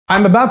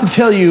I'm about to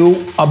tell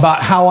you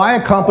about how I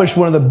accomplished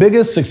one of the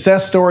biggest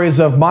success stories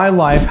of my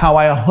life, how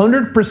I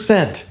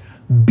 100%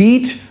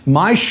 beat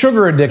my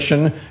sugar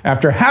addiction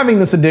after having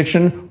this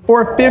addiction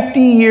for 50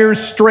 years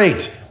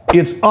straight.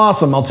 It's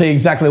awesome. I'll tell you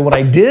exactly what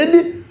I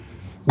did,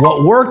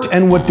 what worked,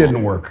 and what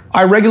didn't work.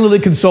 I regularly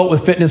consult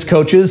with fitness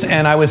coaches,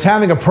 and I was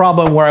having a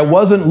problem where I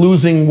wasn't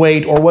losing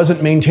weight or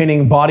wasn't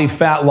maintaining body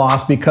fat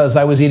loss because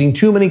I was eating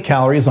too many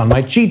calories on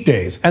my cheat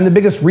days. And the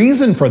biggest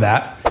reason for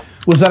that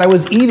was that I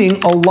was eating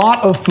a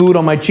lot of food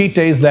on my cheat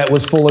days that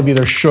was full of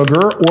either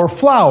sugar or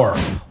flour.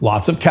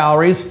 Lots of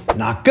calories,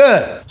 not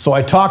good. So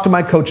I talked to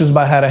my coaches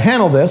about how to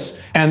handle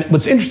this, and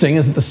what's interesting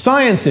is that the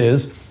science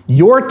is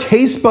your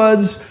taste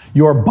buds,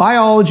 your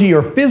biology,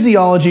 your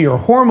physiology, your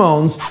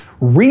hormones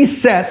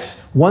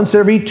resets once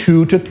every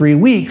 2 to 3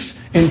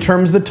 weeks in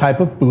terms of the type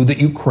of food that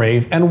you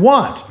crave and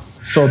want.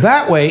 So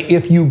that way,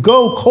 if you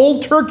go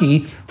cold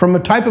turkey from a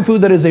type of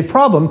food that is a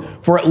problem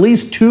for at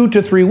least 2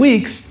 to 3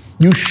 weeks,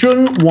 you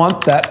shouldn't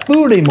want that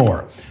food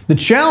anymore. The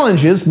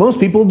challenge is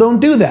most people don't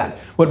do that.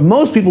 What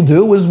most people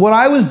do was what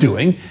I was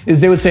doing,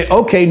 is they would say,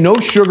 okay, no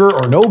sugar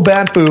or no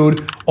bad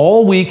food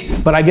all week,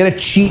 but I get a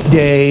cheat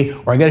day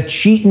or I get a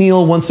cheat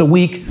meal once a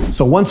week.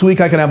 So once a week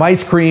I can have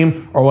ice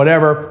cream or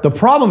whatever. The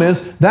problem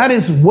is that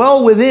is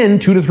well within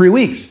 2 to 3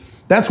 weeks.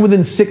 That's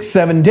within 6,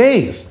 7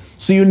 days.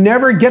 So you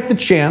never get the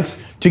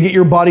chance to get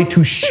your body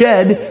to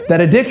shed that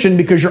addiction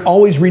because you're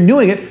always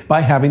renewing it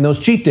by having those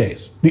cheat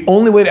days. The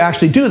only way to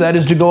actually do that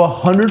is to go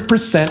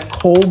 100%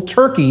 cold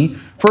turkey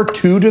for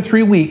 2 to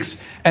 3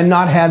 weeks and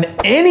not have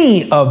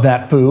any of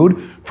that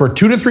food for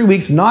 2 to 3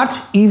 weeks, not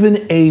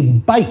even a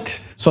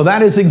bite. So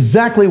that is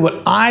exactly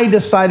what I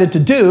decided to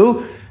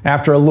do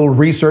after a little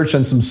research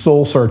and some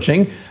soul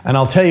searching, and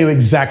I'll tell you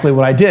exactly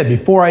what I did.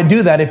 Before I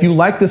do that, if you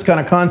like this kind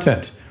of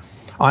content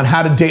on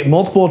how to date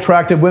multiple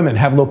attractive women,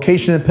 have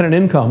location-independent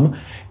income,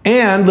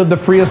 and live the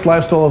freest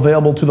lifestyle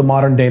available to the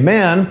modern day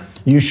man,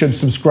 you should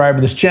subscribe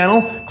to this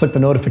channel, click the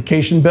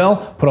notification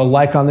bell, put a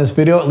like on this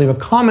video, leave a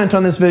comment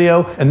on this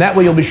video, and that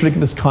way you'll be sure to get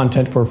this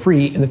content for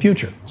free in the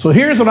future. So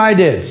here's what I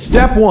did.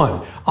 Step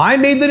 1, I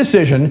made the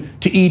decision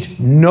to eat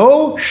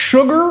no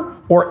sugar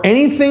or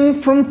anything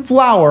from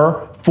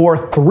flour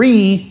for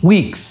 3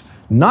 weeks.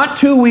 Not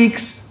 2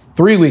 weeks,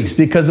 3 weeks,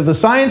 because if the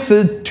science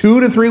said 2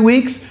 to 3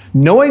 weeks,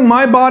 knowing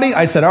my body,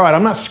 I said, all right,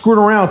 I'm not screwing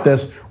around with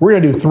this. We're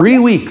gonna do 3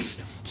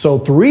 weeks. So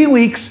 3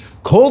 weeks,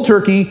 cold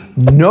turkey,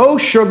 no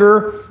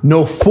sugar,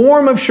 no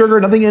form of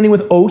sugar, nothing ending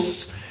with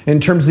os in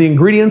terms of the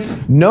ingredients,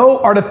 no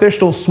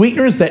artificial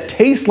sweeteners that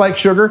taste like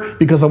sugar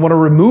because I want to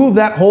remove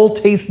that whole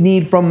taste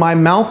need from my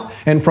mouth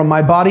and from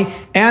my body,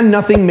 and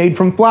nothing made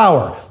from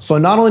flour. So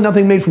not only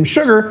nothing made from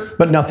sugar,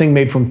 but nothing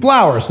made from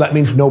flour. So that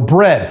means no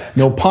bread,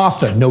 no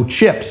pasta, no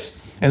chips,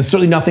 and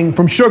certainly nothing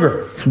from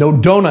sugar, no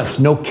donuts,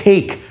 no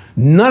cake,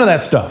 none of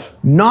that stuff.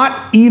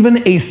 Not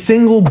even a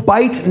single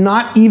bite,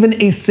 not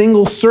even a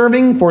single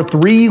serving for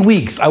 3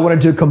 weeks. I wanted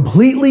to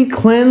completely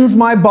cleanse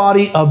my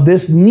body of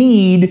this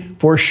need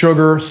for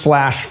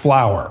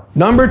sugar/flour.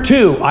 Number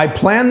 2, I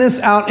planned this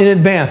out in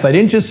advance. I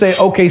didn't just say,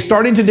 okay,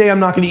 starting today, I'm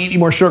not going to eat any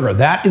more sugar.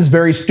 That is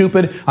very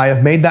stupid. I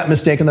have made that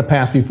mistake in the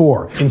past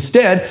before.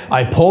 Instead,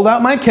 I pulled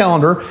out my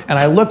calendar and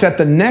I looked at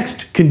the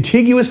next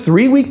contiguous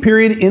 3-week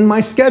period in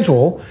my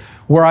schedule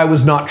where I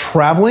was not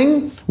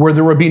traveling, where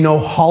there would be no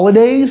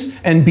holidays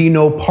and be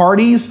no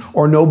parties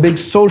or no big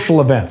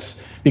social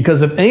events.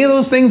 Because if any of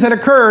those things had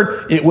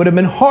occurred, it would have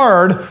been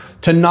hard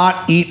to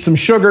not eat some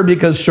sugar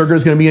because sugar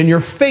is going to be in your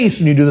face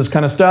when you do this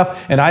kind of stuff,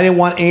 and I didn't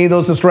want any of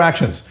those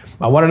distractions.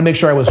 I wanted to make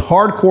sure I was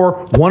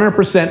hardcore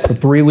 100% for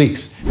 3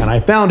 weeks, and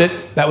I found it.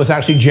 That was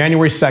actually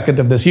January 2nd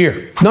of this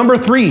year. Number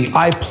 3,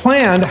 I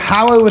planned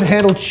how I would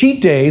handle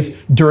cheat days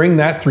during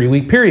that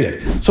 3-week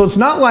period. So it's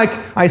not like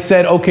I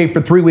said, okay,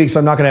 for 3 weeks,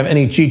 I'm not gonna have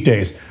any cheat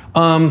days.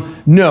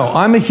 No,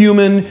 I'm a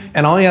human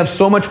and I only have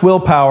so much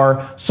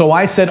willpower. So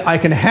I said I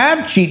can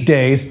have cheat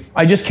days,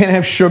 I just can't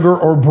have sugar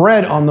or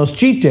bread on those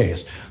cheat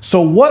days.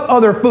 So what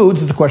other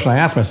foods, is the question I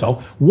asked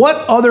myself, what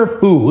other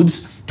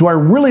foods do I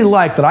really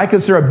like that I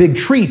consider a big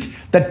treat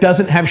that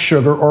doesn't have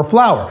sugar or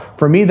flour?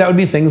 For me, that would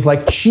be things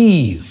like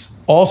cheese.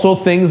 Also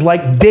things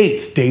like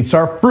dates. Dates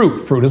are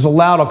fruit. Fruit is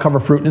allowed. I'll cover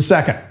fruit in a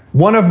second.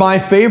 One of my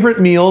favorite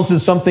meals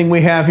is something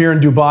we have here in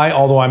Dubai,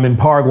 although I'm in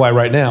Paraguay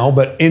right now,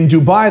 but in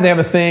Dubai they have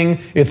a thing,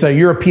 it's a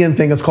European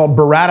thing, it's called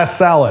burrata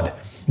salad.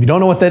 If you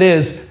don't know what that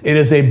is, it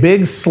is a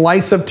big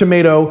slice of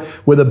tomato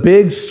with a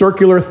big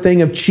circular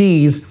thing of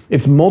cheese.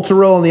 It's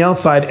mozzarella on the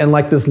outside and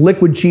like this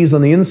liquid cheese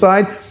on the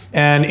inside.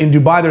 And in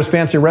Dubai, there's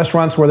fancy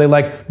restaurants where they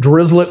like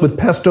drizzle it with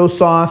pesto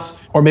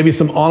sauce or maybe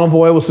some olive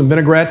oil with some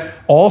vinaigrette,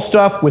 all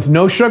stuff with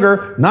no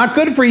sugar. Not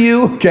good for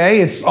you,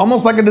 okay? It's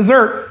almost like a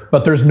dessert,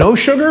 but there's no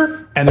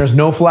sugar and there's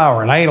no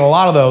flour. And I ate a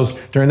lot of those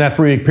during that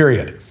 3-week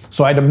period.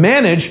 So I had to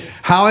manage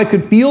how I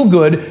could feel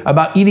good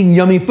about eating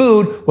yummy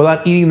food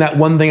without eating that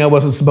one thing I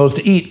wasn't supposed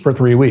to eat for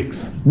 3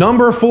 weeks.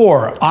 Number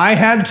 4, I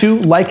had to,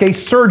 like a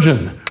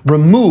surgeon,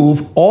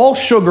 remove all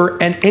sugar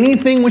and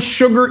anything with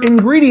sugar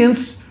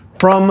ingredients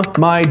from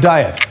my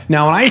diet.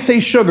 Now, when I say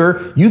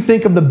sugar, you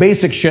think of the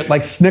basic shit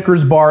like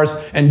Snickers bars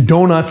and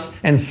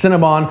donuts and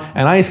Cinnabon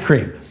and ice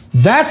cream.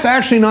 That's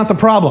actually not the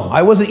problem.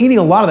 I wasn't eating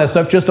a lot of that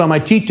stuff just on my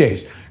cheat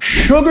days.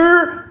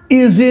 Sugar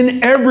is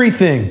in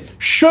everything.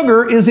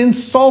 Sugar is in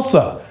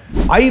salsa.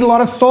 I eat a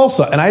lot of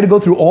salsa, and I had to go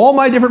through all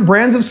my different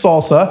brands of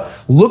salsa,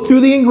 look through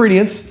the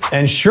ingredients,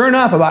 and sure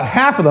enough, about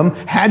half of them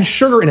had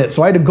sugar in it.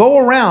 So I had to go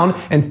around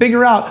and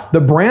figure out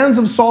the brands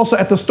of salsa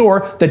at the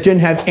store that didn't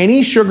have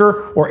any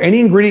sugar or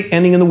any ingredient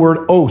ending in the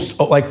word ose,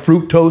 like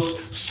fructose,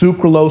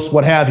 sucralose,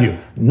 what have you.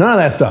 None of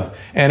that stuff.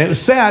 And it was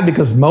sad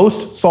because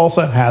most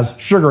salsa has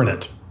sugar in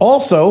it.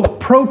 Also,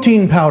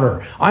 protein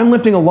powder. I'm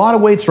lifting a lot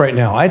of weights right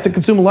now. I have to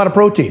consume a lot of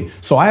protein.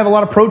 So I have a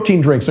lot of protein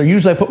drinks. So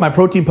usually I put my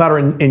protein powder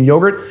in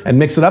yogurt and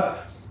mix it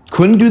up.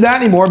 Couldn't do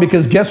that anymore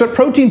because guess what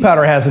protein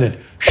powder has in it?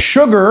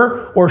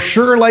 Sugar or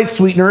sugar-like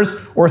sweeteners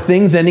or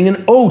things ending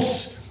in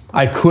ose.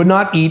 I could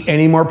not eat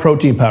any more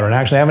protein powder. And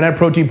actually I haven't had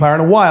protein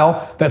powder in a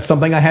while. That's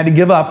something I had to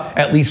give up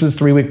at least for this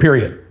 3-week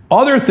period.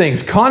 Other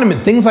things,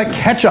 condiment, things like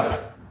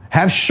ketchup,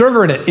 have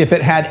sugar in it. If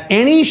it had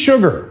any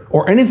sugar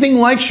or anything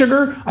like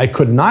sugar, I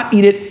could not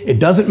eat it. It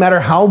doesn't matter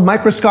how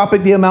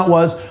microscopic the amount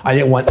was. I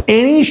didn't want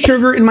any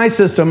sugar in my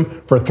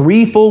system for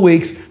 3 full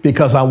weeks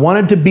because I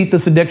wanted to beat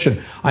this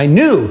addiction. I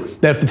knew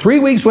that if the 3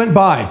 weeks went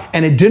by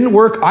and it didn't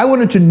work, I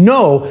wanted to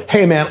know,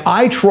 hey man,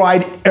 I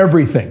tried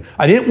everything.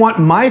 I didn't want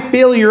my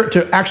failure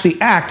to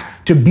actually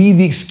act to be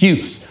the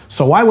excuse.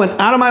 So I went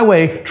out of my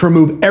way to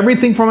remove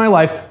everything from my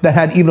life that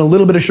had even a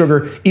little bit of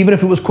sugar, even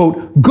if it was,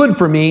 quote, good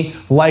for me,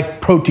 like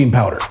protein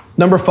powder.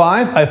 Number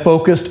 5, I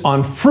focused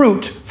on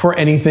fruit for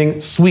anything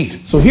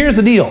sweet. So here's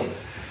the deal.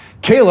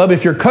 Caleb,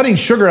 if you're cutting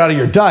sugar out of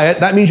your diet,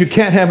 that means you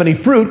can't have any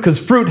fruit because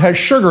fruit has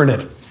sugar in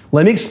it.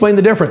 Let me explain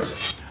the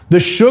difference. The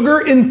sugar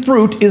in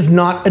fruit is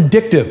not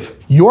addictive.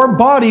 Your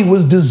body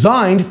was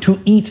designed to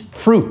eat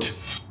fruit,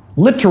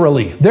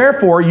 literally.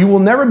 Therefore, you will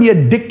never be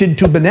addicted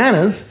to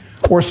bananas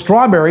or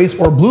strawberries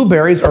or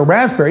blueberries or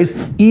raspberries,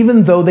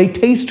 even though they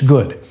taste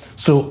good.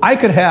 So I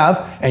could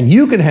have, and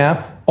you can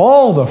have,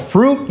 all the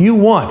fruit you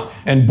want.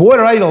 And boy,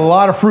 did I eat a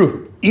lot of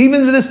fruit.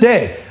 Even to this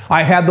day,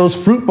 I had those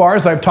fruit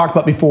bars that I've talked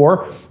about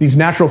before, these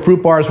natural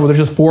fruit bars where there's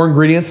just 4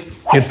 ingredients.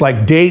 It's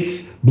like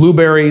dates,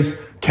 blueberries,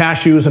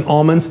 cashews, and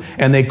almonds,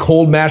 and they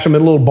cold mash them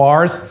in little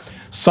bars.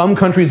 Some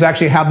countries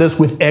actually have this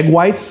with egg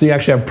whites, so you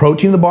actually have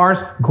protein in the bars.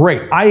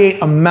 Great. I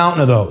ate a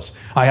mountain of those.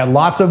 I had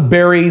lots of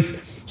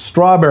berries,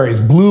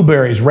 strawberries,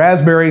 blueberries,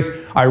 raspberries.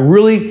 I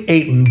really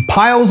ate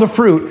piles of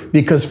fruit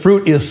because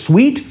fruit is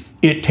sweet,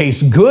 it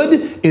tastes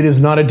good, it is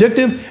not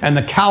addictive, and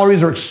the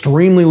calories are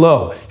extremely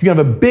low. You can have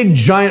a big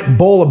giant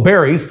bowl of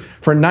berries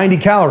for 90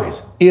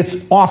 calories.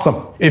 It's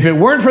awesome. If it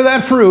weren't for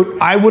that fruit,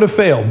 I would have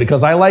failed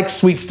because I like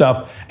sweet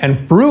stuff,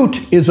 and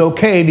fruit is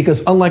okay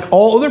because unlike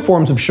all other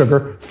forms of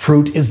sugar,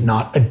 fruit is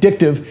not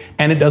addictive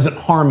and it doesn't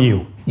harm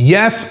you.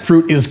 Yes,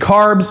 fruit is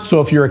carbs, so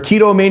if you're a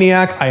keto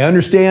maniac, I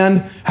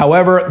understand.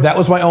 However, that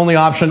was my only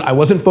option. I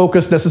wasn't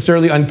focused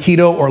necessarily on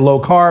keto or low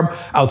carb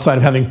outside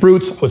of having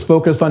fruits. I was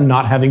focused on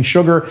not having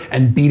sugar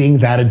and beating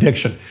that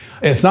addiction.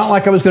 It's not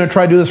like I was going to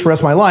try to do this for the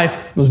rest of my life.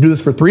 Let's do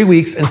this for 3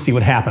 weeks and see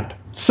what happened.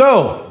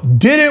 So,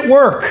 did it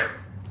work?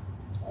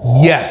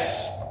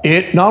 Yes.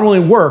 It not only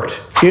worked,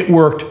 it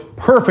worked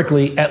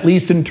perfectly, at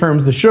least in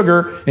terms of the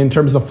sugar, in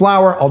terms of the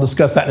flour. I'll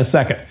discuss that in a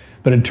second.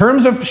 But in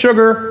terms of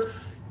sugar,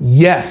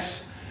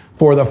 yes.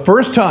 For the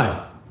first time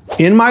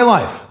in my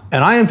life,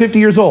 and I am 50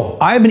 years old,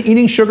 I have been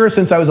eating sugar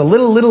since I was a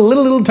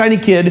little tiny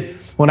kid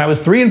when I was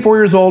 3 and 4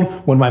 years old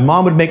when my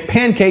mom would make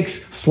pancakes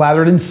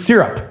slathered in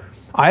syrup.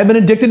 I have been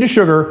addicted to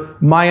sugar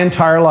my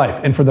entire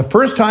life. And for the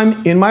first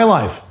time in my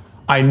life,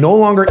 I no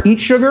longer eat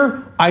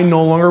sugar, I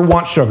no longer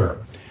want sugar.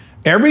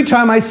 Every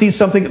time I see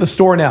something at the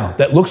store now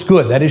that looks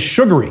good, that is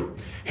sugary,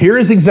 here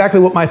is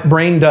exactly what my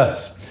brain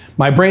does.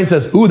 My brain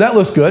says, ooh, that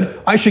looks good,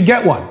 I should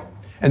get one.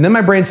 And then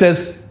my brain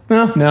says,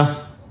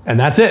 no. And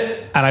that's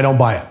it, and I don't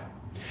buy it.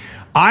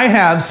 I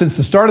have, since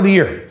the start of the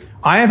year,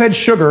 I have had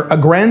sugar a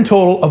grand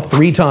total of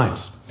 3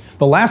 times.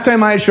 The last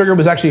time I had sugar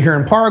was actually here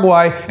in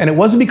Paraguay, and it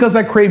wasn't because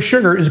I craved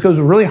sugar, it was because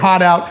it was really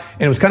hot out,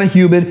 and it was kind of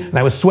humid, and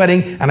I was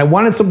sweating, and I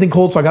wanted something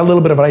cold, so I got a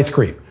little bit of ice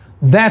cream.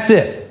 That's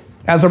it.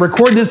 As I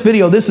record this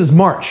video, this is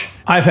March.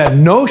 I've had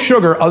no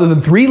sugar other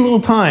than 3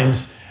 little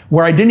times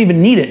where I didn't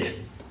even need it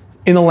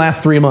in the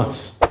last 3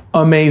 months.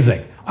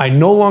 Amazing. I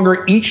no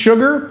longer eat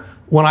sugar.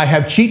 When I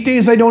have cheat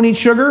days, I don't eat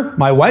sugar.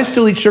 My wife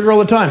still eats sugar all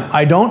the time.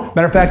 I don't.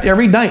 Matter of fact,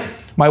 every night,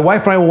 my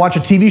wife and I will watch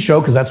a TV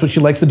show because that's what she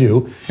likes to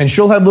do, and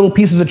she'll have little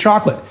pieces of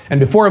chocolate. And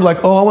before I'm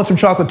like, oh, I want some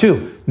chocolate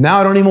too. Now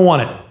I don't even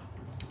want it.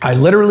 I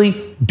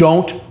literally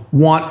don't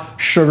want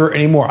sugar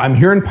anymore. I'm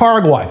here in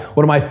Paraguay.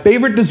 One of my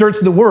favorite desserts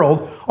in the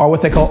world are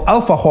what they call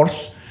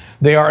alfajores.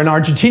 They are an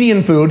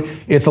Argentinian food.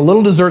 It's a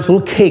little dessert, it's a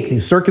little cake,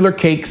 these circular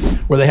cakes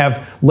where they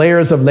have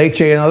layers of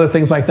leche and other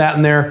things like that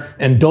in there,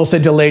 and dulce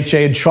de leche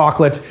and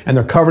chocolate, and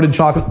they're covered in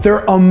chocolate.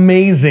 They're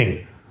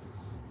amazing.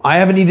 I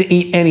haven't needed to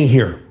eat any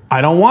here.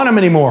 I don't want them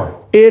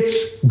anymore.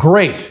 It's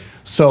great.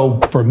 So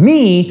for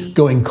me,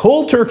 going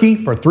cold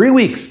turkey for 3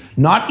 weeks,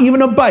 not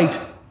even a bite,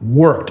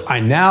 worked. I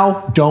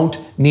now don't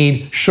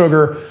need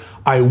sugar.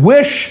 I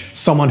wish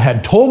someone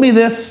had told me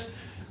this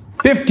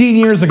 15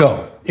 years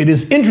ago. It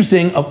is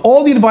interesting, of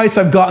all the advice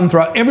I've gotten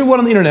throughout everyone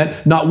on the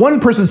internet, not one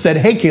person said,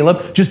 hey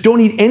Caleb, just don't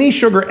eat any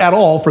sugar at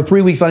all for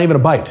 3 weeks, not even a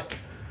bite.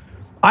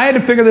 I had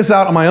to figure this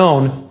out on my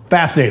own.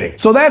 Fascinating.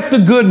 So that's the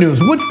good news.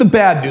 What's the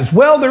bad news?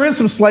 Well, there is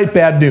some slight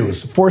bad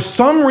news. For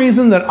some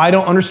reason that I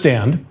don't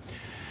understand,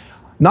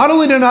 not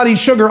only did I not eat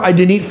sugar, I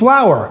didn't eat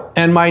flour,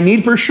 and my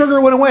need for sugar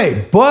went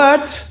away,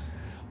 but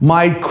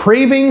my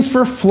cravings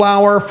for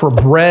flour, for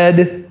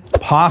bread,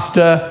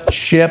 pasta,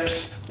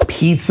 chips,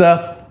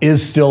 pizza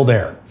is still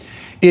there.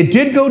 It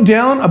did go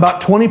down about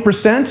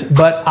 20%,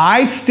 but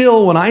I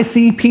still, when I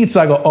see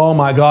pizza, I go, oh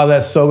my God,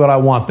 that's so good, I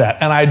want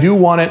that. And I do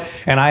want it,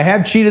 and I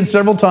have cheated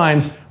several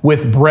times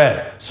with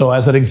bread. So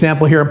as an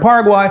example here in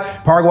Paraguay,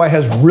 Paraguay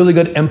has really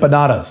good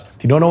empanadas.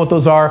 If you don't know what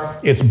those are,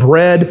 it's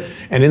bread,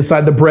 and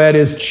inside the bread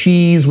is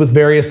cheese with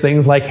various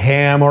things like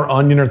ham or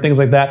onion or things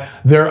like that.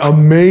 They're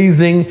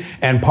amazing,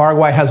 and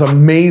Paraguay has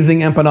amazing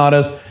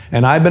empanadas,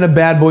 and I've been a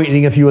bad boy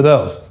eating a few of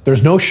those.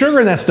 There's no sugar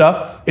in that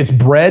stuff. It's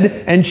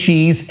bread and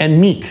cheese and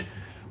meat.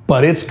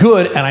 But it's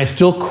good, and I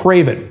still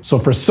crave it. So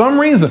for some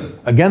reason,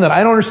 again, that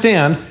I don't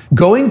understand,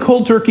 going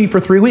cold turkey for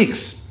 3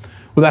 weeks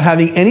without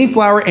having any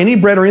flour, any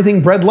bread, or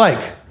anything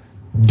bread-like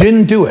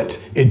didn't do it.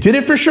 It did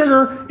it for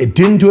sugar, it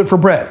didn't do it for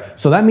bread.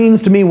 So that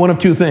means to me one of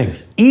two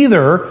things.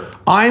 Either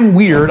I'm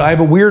weird, I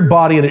have a weird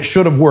body and it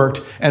should have worked,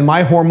 and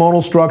my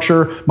hormonal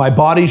structure, my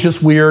body's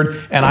just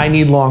weird, and I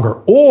need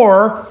longer.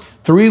 Or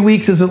 3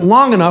 weeks isn't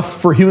long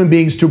enough for human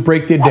beings to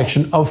break the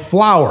addiction of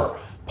flour.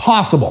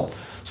 Possible.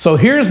 So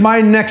here's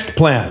my next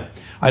plan.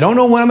 I don't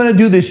know when I'm going to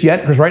do this yet,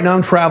 because right now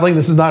I'm traveling.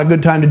 This is not a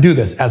good time to do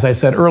this, as I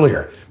said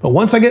earlier. But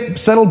once I get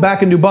settled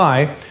back in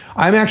Dubai,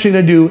 I'm actually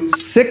going to do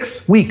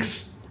 6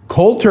 weeks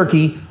cold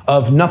turkey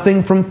of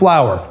nothing from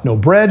flour. No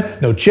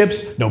bread, no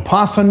chips, no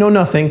pasta, no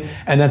nothing.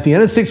 And at the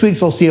end of 6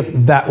 weeks, I'll see if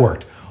that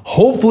worked.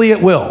 Hopefully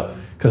it will,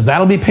 because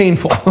that'll be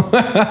painful.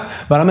 But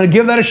I'm going to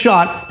give that a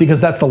shot, because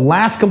that's the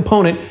last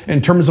component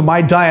in terms of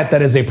my diet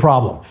that is a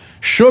problem.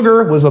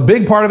 Sugar was a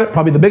big part of it,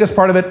 probably the biggest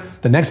part of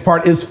it. The next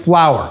part is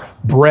flour,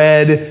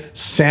 bread,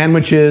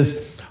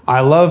 sandwiches. I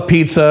love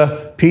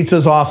pizza.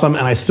 Pizza's awesome,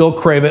 and I still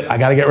crave it. I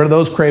got to get rid of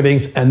those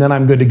cravings, and then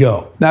I'm good to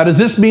go. Now, does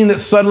this mean that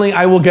suddenly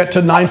I will get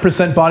to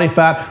 9% body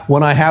fat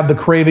when I have the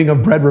craving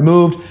of bread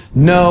removed?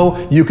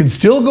 No, you can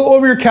still go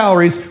over your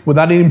calories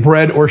without eating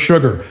bread or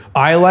sugar.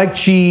 I like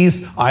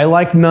cheese. I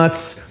like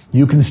nuts.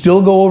 You can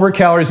still go over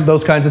calories with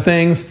those kinds of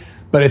things.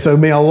 But it's going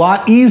to be a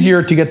lot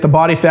easier to get the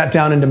body fat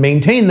down and to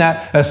maintain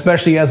that,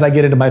 especially as I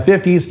get into my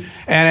 50s.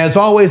 And as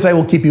always, I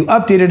will keep you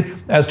updated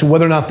as to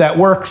whether or not that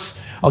works.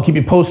 I'll keep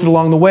you posted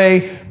along the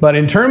way. But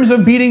in terms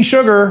of beating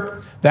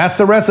sugar, that's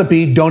the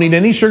recipe. Don't eat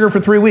any sugar for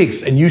 3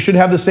 weeks, and you should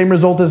have the same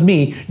result as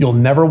me. You'll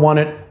never want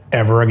it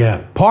ever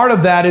again. Part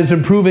of that is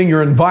improving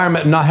your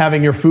environment and not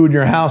having your food in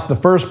your house in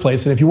the first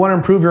place. And if you want to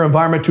improve your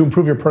environment to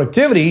improve your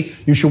productivity,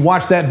 you should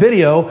watch that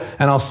video,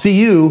 and I'll see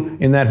you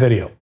in that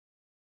video.